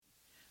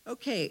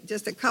Okay,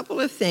 just a couple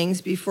of things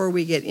before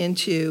we get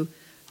into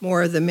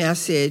more of the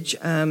message.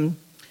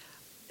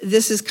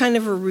 This is kind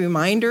of a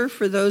reminder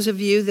for those of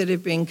you that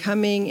have been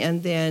coming,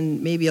 and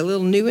then maybe a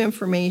little new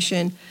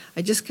information.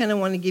 I just kind of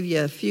want to give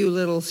you a few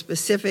little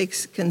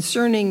specifics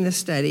concerning the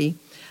study.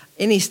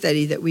 Any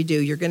study that we do,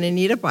 you're going to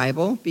need a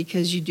Bible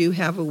because you do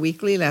have a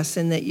weekly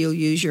lesson that you'll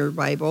use your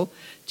Bible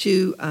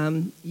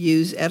to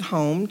use at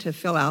home to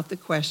fill out the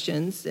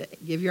questions,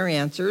 give your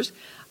answers.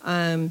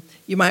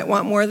 You might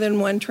want more than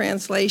one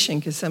translation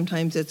because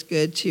sometimes it's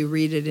good to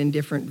read it in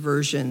different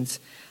versions.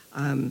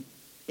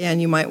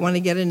 And you might want to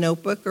get a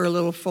notebook or a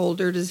little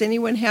folder. Does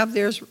anyone have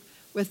theirs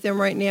with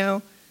them right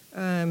now?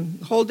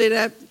 Hold it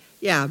up.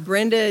 Yeah,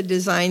 Brenda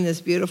designed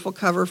this beautiful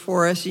cover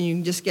for us, and you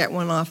can just get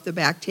one off the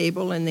back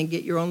table and then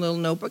get your own little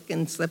notebook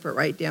and slip it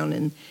right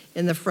down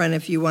in the front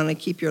if you want to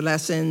keep your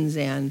lessons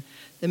and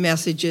the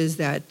messages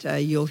that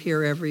you'll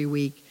hear every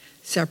week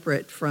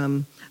separate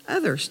from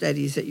other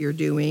studies that you're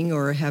doing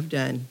or have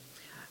done.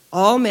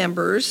 All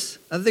members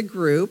of the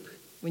group,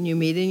 when you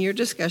meet in your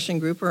discussion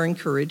group, are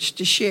encouraged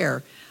to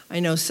share. I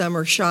know some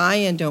are shy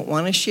and don't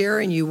want to share,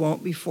 and you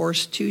won't be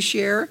forced to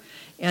share.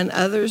 And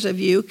others of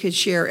you could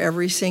share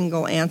every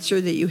single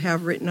answer that you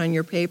have written on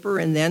your paper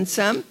and then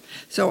some.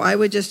 So I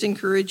would just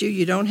encourage you,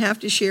 you don't have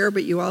to share,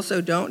 but you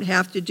also don't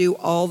have to do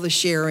all the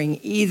sharing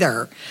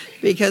either,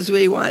 because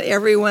we want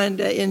everyone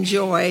to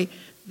enjoy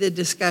the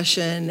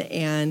discussion.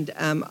 And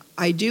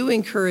I do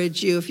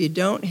encourage you, if you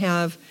don't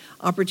have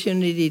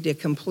opportunity to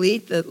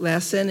complete the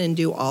lesson and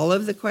do all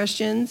of the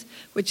questions,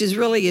 which is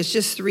really, it's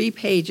just 3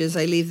 pages.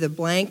 I leave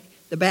the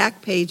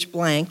back page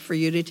blank for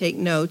you to take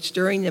notes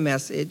during the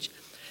message.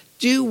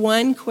 Do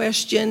 1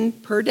 question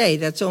per day.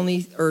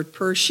 Or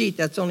per sheet.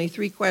 That's only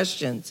 3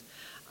 questions.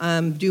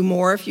 Do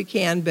more if you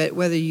can, but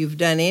whether you've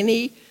done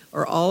any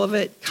or all of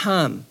it,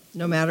 come,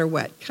 no matter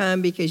what.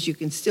 Come, because you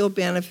can still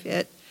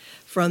benefit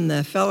from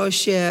the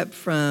fellowship,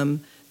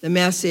 from the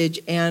message,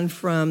 and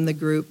from the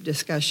group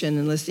discussion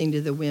and listening to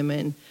the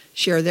women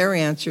share their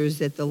answers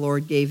that the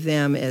Lord gave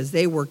them as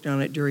they worked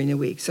on it during the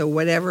week. So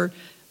whatever,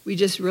 we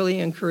just really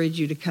encourage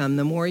you to come.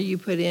 The more you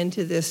put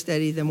into this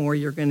study, the more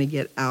you're going to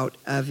get out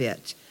of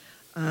it.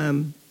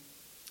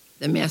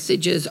 The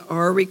messages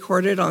are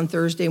recorded on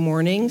Thursday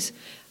mornings,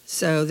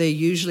 so they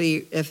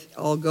usually, if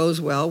all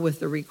goes well with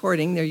the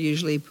recording, they're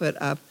usually put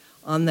up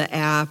on the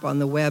app, on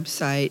the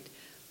website,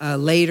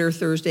 later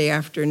Thursday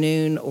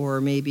afternoon or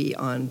maybe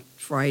on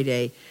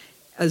Friday,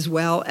 as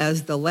well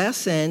as the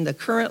lesson. The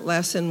current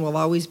lesson will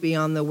always be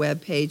on the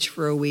web page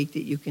for a week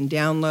that you can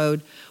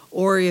download,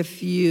 or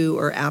if you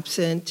are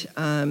absent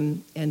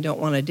and don't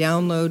want to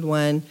download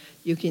one,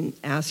 you can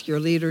ask your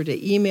leader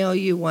to email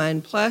you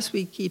one. Plus,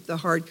 we keep the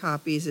hard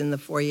copies in the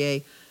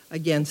foyer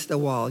against the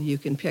wall. You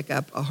can pick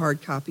up a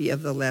hard copy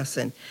of the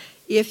lesson.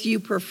 If you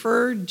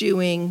prefer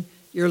doing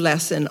your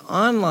lesson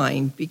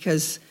online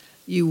because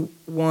you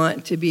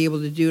want to be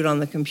able to do it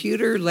on the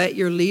computer, let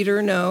your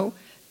leader know,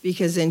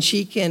 because then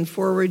she can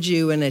forward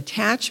you an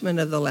attachment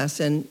of the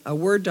lesson, a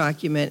Word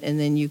document, and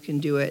then you can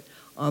do it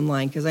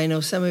online. Because I know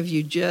some of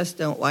you just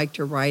don't like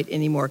to write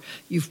anymore.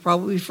 You've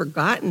probably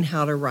forgotten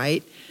how to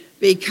write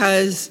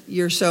because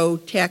you're so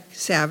tech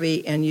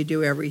savvy and you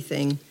do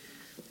everything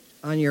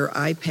on your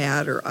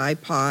iPad or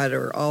iPod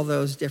or all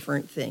those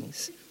different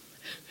things.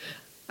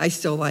 I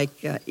still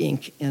like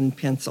ink and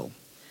pencil,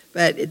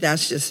 but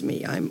that's just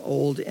me. I'm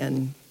old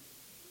and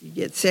you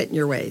get set in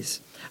your ways.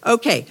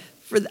 Okay,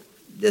 for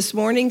this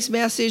morning's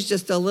message,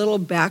 just a little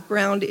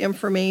background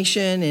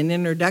information and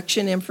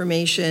introduction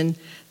information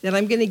that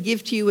I'm going to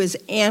give to you as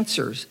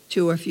answers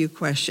to a few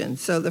questions.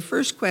 So the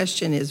first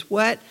question is,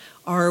 what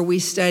are we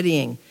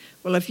studying?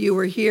 Well, if you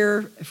were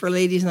here for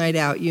Ladies' Night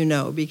Out, you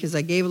know, because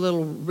I gave a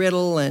little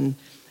riddle and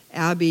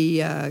Abby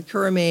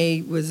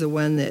Kurame was the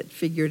one that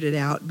figured it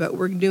out. But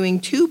we're doing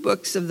 2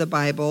 books of the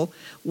Bible,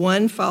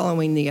 one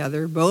following the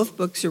other. Both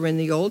books are in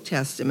the Old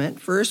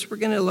Testament. First, we're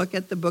going to look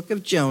at the book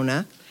of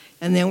Jonah,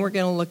 and then we're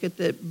going to look at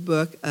the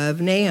book of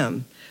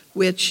Nahum,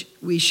 which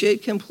we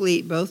should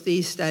complete both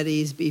these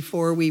studies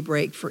before we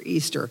break for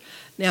Easter.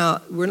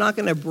 Now, we're not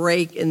going to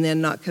break and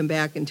then not come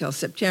back until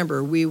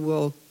September. We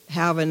will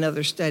have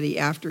another study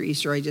after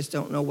Easter. I just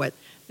don't know what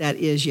that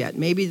is yet.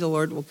 Maybe the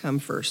Lord will come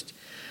first.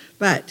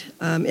 But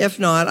if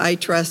not, I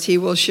trust he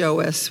will show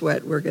us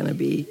what we're going to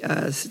be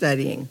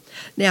studying.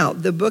 Now,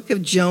 the book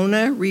of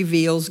Jonah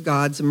reveals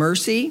God's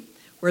mercy,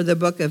 where the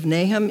book of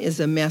Nahum is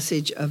a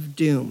message of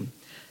doom.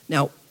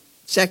 Now,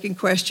 second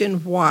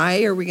question,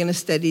 why are we going to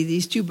study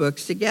these 2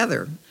 books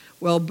together?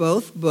 Well,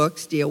 both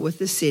books deal with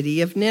the city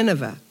of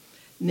Nineveh.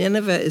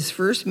 Nineveh is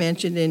first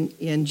mentioned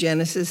in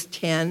Genesis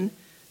 10,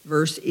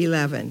 verse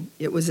 11.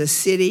 It was a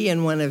city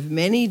in one of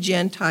many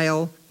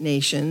Gentile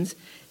nations,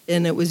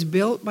 and it was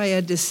built by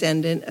a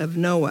descendant of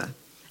Noah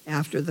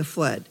after the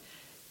flood.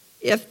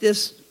 If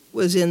this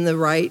was in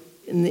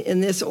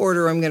this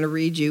order I'm going to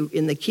read you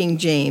in the King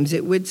James,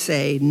 it would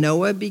say,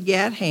 Noah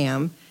begat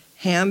Ham,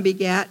 Ham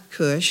begat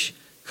Cush,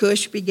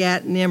 Cush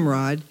begat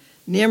Nimrod,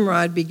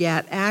 Nimrod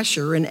begat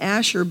Asher, and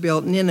Asher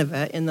built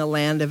Nineveh in the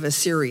land of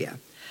Assyria.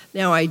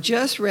 Now, I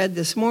just read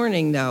this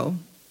morning, though,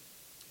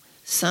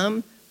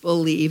 Some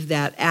believe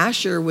that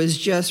Asher was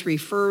just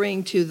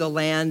referring to the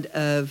land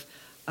of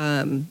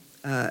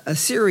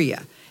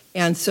Assyria.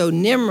 And so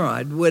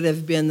Nimrod would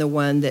have been the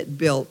one that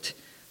built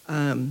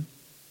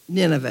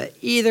Nineveh.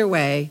 Either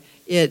way,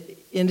 it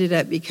ended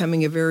up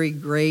becoming a very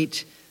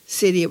great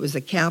city. It was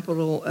the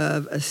capital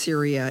of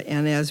Assyria.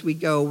 And as we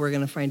go, we're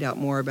going to find out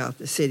more about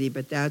the city.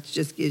 But that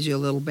just gives you a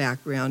little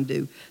background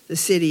to the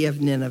city of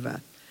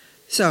Nineveh.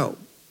 So,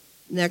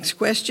 next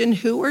question,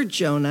 who are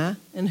Jonah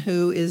and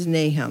who is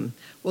Nahum?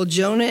 Well,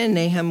 Jonah and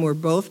Nahum were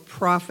both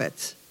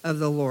prophets of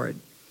the Lord.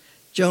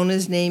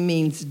 Jonah's name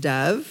means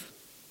dove,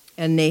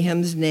 and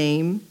Nahum's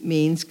name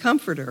means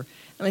comforter.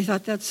 And I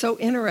thought that's so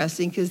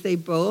interesting because they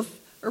both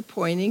are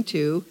pointing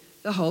to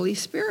the Holy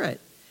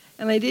Spirit.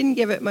 And I didn't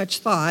give it much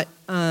thought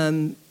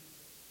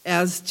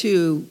as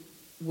to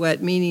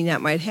what meaning that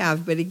might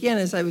have. But again,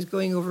 as I was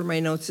going over my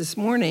notes this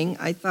morning,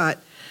 I thought,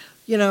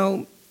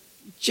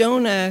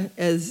 Jonah,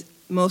 as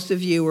most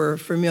of you are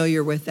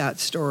familiar with that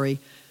story,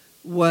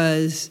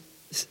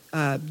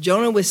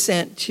 Jonah was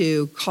sent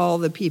to call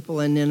the people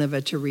in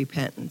Nineveh to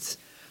repentance.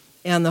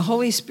 And the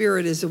Holy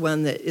Spirit is the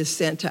one that is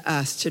sent to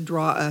us to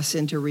draw us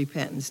into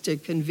repentance, to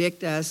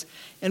convict us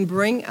and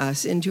bring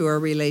us into our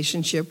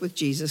relationship with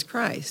Jesus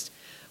Christ.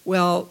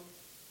 Well,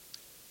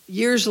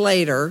 years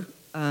later,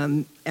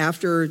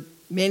 after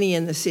many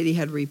in the city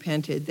had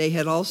repented, they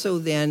had also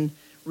then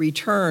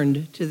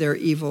returned to their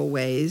evil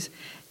ways.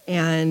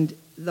 And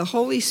the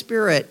Holy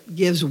Spirit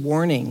gives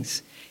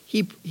warnings.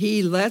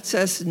 He lets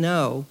us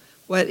know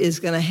what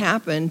is going to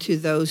happen to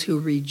those who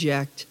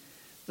reject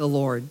the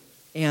Lord.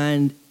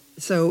 And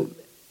so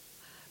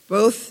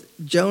both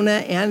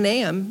Jonah and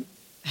Nahum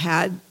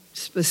had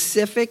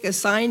specific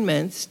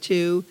assignments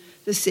to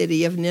the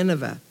city of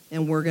Nineveh,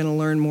 and we're going to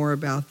learn more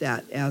about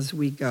that as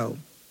we go.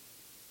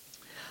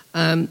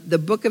 The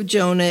book of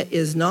Jonah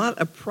is not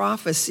a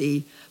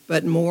prophecy,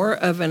 but more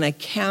of an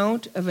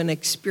account of an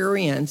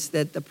experience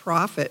that the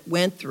prophet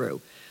went through.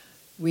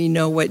 We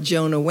know what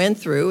Jonah went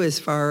through as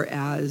far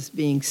as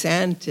being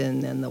sent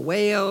and then the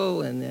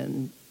whale and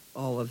then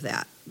all of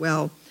that.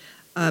 Well,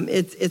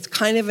 it's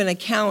kind of an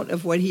account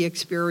of what he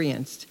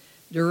experienced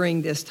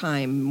during this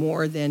time,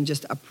 more than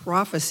just a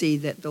prophecy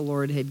that the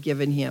Lord had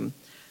given him.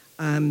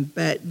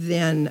 But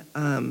then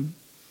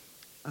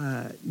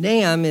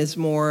Nahum is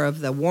more of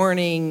the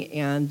warning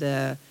and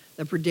the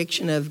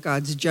prediction of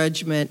God's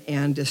judgment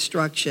and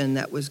destruction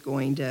that was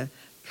going to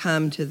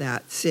come to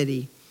that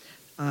city,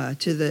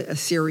 to the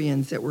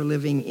Assyrians that were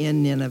living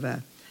in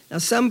Nineveh. Now,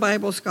 some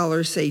Bible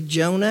scholars say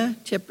Jonah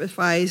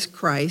typifies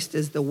Christ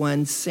as the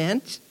one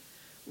sent,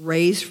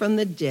 raised from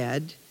the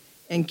dead,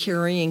 and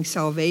carrying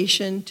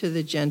salvation to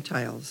the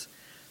Gentiles.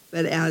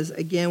 But as,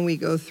 again, we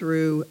go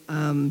through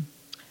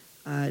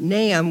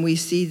Nahum, we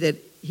see that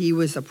he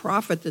was a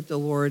prophet that the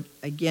Lord,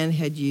 again,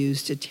 had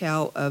used to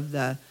tell of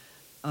the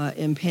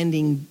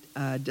impending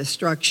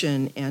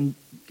destruction and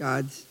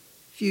God's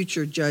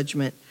future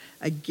judgment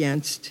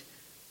against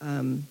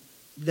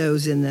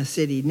those in the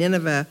city.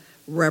 Nineveh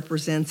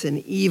represents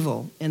an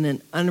evil and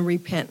an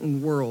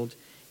unrepentant world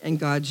and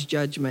God's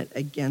judgment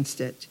against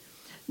it.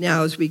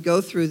 Now, as we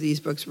go through these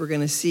books, we're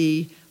going to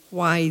see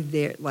why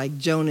like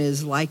Jonah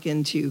is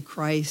likened to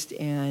Christ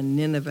and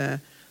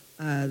Nineveh,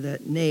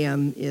 that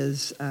Nahum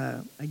is,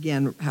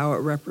 again, how it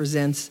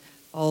represents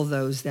all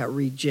those that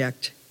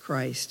reject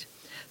Christ.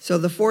 So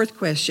the fourth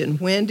question,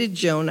 when did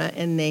Jonah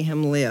and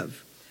Nahum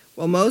live?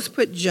 Well, most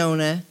put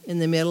Jonah in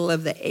the middle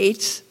of the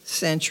 8th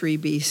century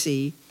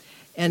BC,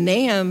 and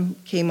Nahum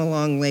came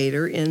along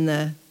later in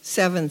the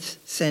 7th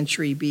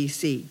century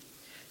BC.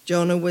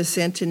 Jonah was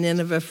sent to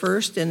Nineveh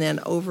first, and then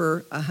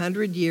over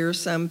 100 years,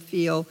 some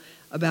feel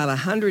about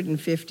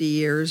 150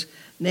 years,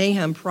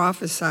 Nahum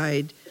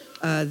prophesied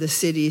the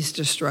city's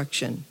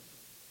destruction.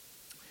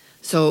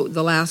 So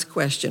the last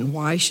question,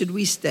 why should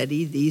we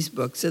study these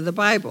books of the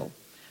Bible?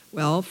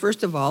 Well,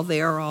 first of all,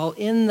 they are all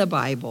in the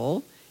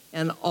Bible,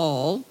 and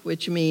all,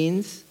 which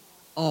means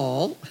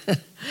all,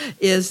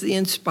 is the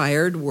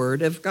inspired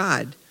word of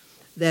God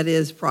that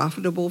is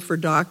profitable for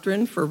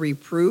doctrine, for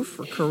reproof,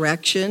 for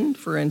correction,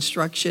 for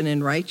instruction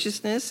in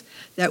righteousness,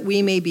 that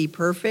we may be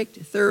perfect,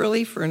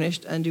 thoroughly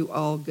furnished unto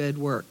all good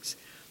works.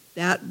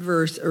 That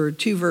verse, or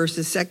two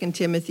verses, 2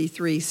 Timothy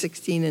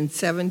 3:16 and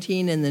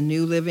 17 in the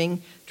New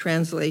Living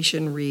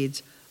Translation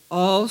reads,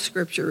 all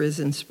scripture is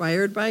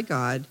inspired by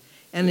God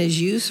and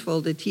is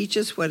useful to teach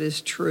us what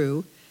is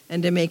true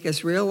and to make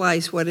us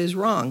realize what is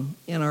wrong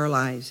in our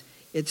lives.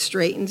 It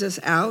straightens us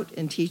out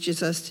and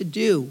teaches us to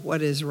do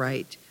what is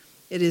right.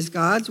 It is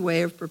God's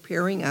way of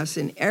preparing us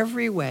in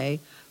every way,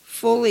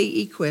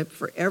 fully equipped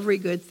for every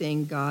good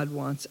thing God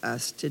wants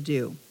us to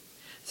do.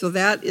 So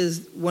that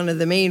is one of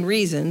the main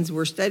reasons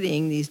we're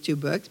studying these two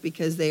books,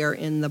 because they are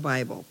in the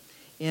Bible.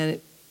 And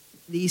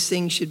these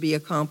things should be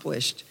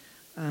accomplished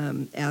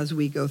as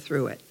we go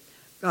through it.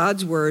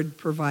 God's word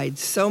provides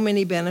so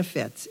many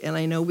benefits, and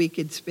I know we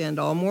could spend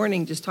all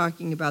morning just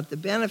talking about the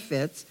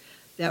benefits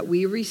that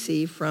we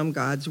receive from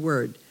God's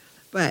word.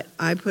 But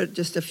I put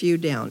just a few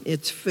down.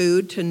 It's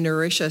food to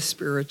nourish us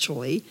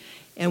spiritually,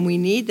 And we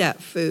need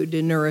that food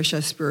to nourish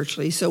us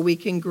spiritually so we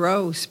can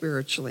grow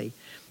spiritually.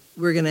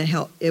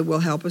 It will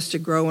help us to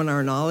grow in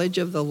our knowledge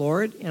of the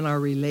Lord, in our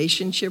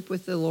relationship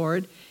with the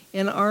Lord,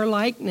 in our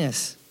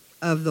likeness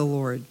of the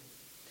Lord.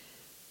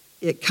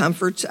 It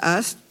comforts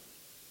us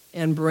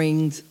and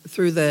brings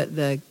through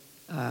the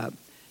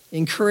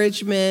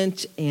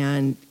encouragement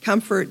and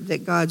comfort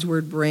that God's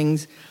word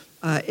brings.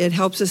 It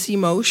helps us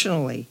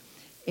emotionally.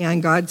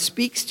 And God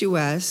speaks to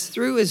us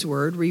through his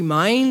word,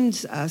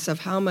 reminds us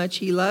of how much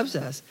he loves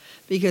us.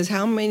 Because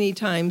how many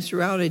times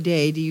throughout a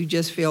day do you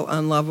just feel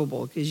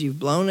unlovable because you've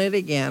blown it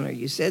again or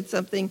you said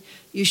something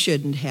you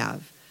shouldn't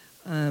have?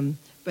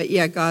 But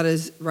yet God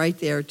is right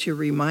there to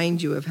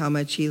remind you of how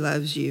much he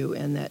loves you,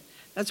 and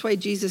that's why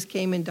Jesus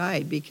came and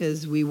died,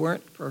 because we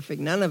weren't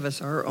perfect. None of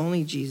us are,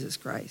 only Jesus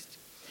Christ.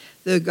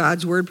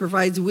 God's word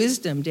provides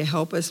wisdom to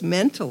help us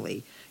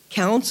mentally,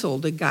 counsel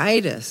to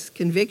guide us,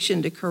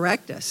 conviction to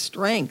correct us,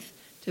 strength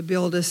to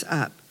build us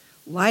up,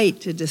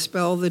 light to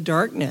dispel the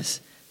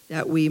darkness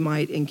that we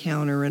might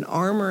encounter, and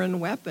armor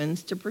and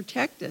weapons to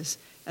protect us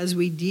as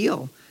we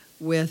deal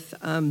with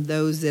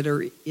those that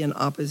are in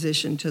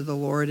opposition to the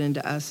Lord and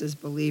to us as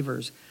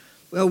believers.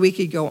 Well, we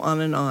could go on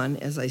and on,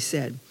 as I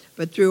said.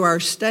 But through our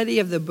study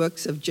of the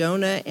books of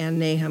Jonah and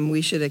Nahum,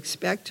 we should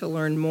expect to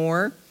learn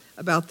more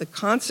about the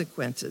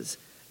consequences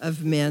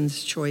of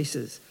men's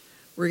choices.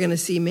 We're going to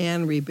see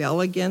man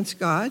rebel against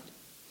God,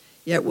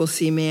 yet we'll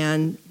see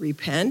man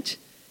repent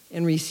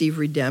and receive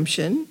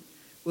redemption.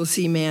 We'll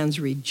see man's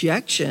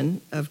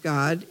rejection of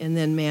God, and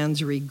then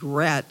man's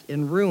regret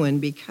and ruin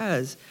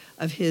because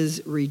of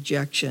his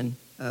rejection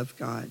of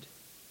God.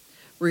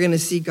 We're going to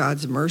see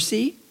God's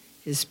mercy,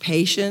 his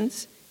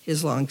patience,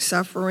 his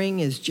long-suffering,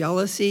 his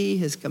jealousy,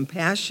 his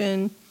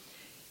compassion,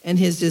 and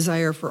his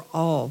desire for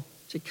all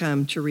to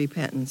come to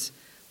repentance.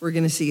 We're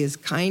going to see his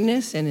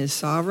kindness and his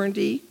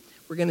sovereignty.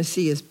 We're going to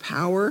see his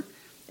power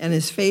and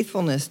his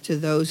faithfulness to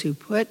those who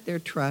put their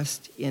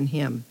trust in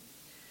him.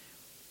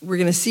 We're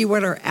going to see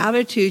what our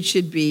attitude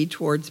should be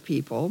towards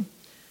people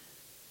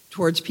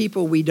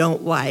we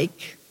don't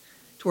like,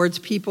 towards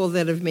people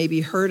that have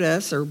maybe hurt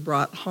us or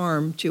brought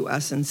harm to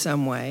us in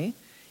some way.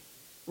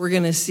 We're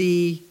going to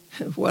see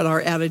what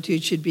our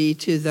attitude should be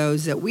to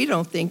those that we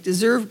don't think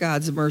deserve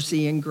God's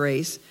mercy and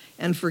grace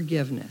and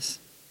forgiveness.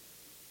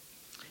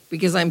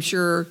 Because I'm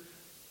sure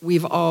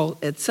we've all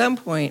at some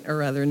point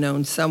or other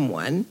known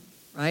someone,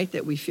 right,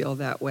 that we feel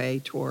that way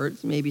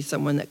towards. Maybe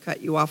someone that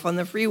cut you off on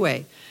the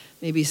freeway.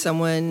 Maybe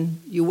someone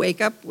you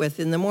wake up with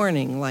in the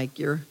morning, like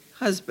your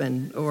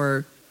husband,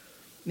 or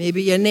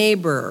maybe a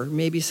neighbor, or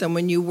maybe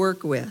someone you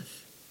work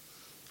with.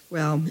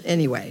 Well,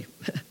 anyway,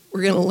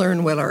 we're going to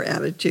learn what our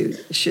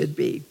attitude should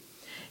be.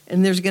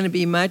 And there's going to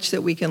be much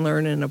that we can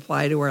learn and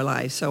apply to our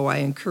lives. So I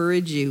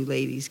encourage you,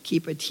 ladies,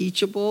 keep a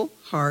teachable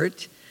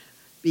heart,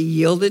 be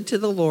yielded to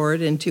the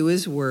Lord and to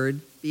his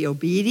word, be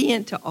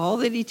obedient to all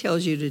that he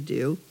tells you to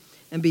do,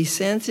 and be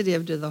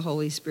sensitive to the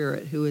Holy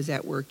Spirit who is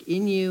at work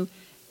in you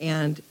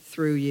and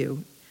through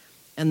you.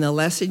 And the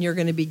lesson you're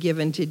going to be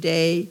given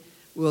today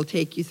will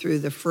take you through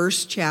the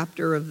first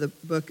chapter of the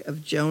book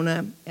of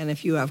Jonah. And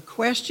if you have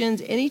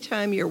questions,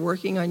 anytime you're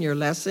working on your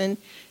lesson,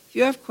 if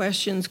you have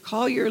questions,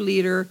 call your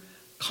leader,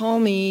 call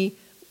me,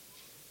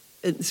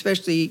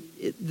 especially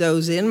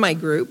those in my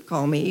group,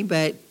 call me.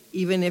 But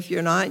even if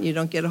you're not and you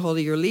don't get a hold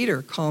of your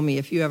leader, call me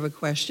if you have a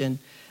question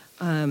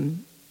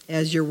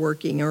as you're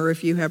working. Or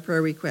if you have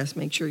prayer requests,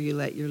 make sure you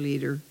let your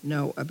leader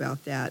know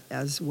about that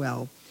as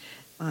well.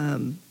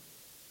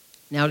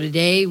 Now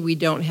today we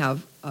don't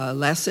have a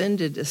lesson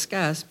to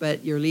discuss,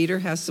 but your leader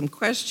has some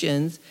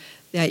questions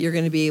that you're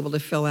going to be able to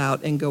fill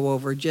out and go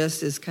over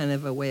just as kind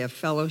of a way of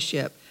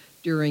fellowship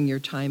during your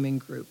time in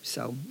group.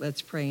 So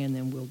let's pray and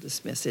then we'll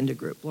dismiss into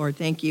group. Lord,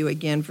 thank you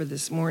again for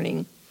this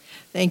morning.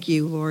 Thank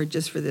you, Lord,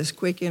 just for this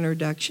quick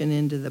introduction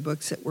into the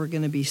books that we're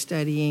going to be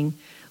studying,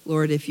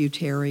 Lord, if you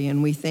tarry.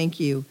 And we thank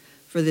you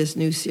for this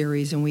new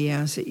series, and we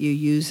ask that you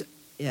use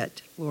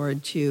it,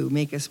 Lord, to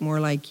make us more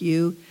like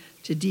you,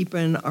 to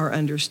deepen our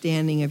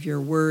understanding of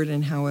your word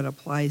and how it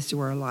applies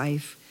to our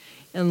life.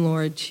 And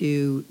Lord,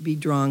 to be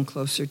drawn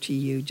closer to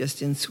you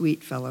just in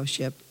sweet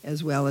fellowship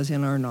as well as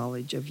in our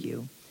knowledge of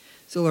you.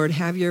 So Lord,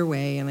 have your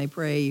way, and I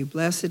pray you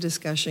bless the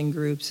discussion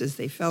groups as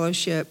they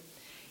fellowship.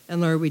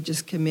 And Lord, we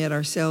just commit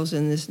ourselves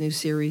in this new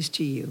series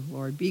to you.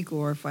 Lord, be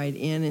glorified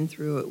in and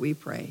through it, we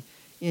pray.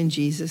 In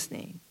Jesus'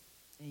 name,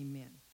 amen.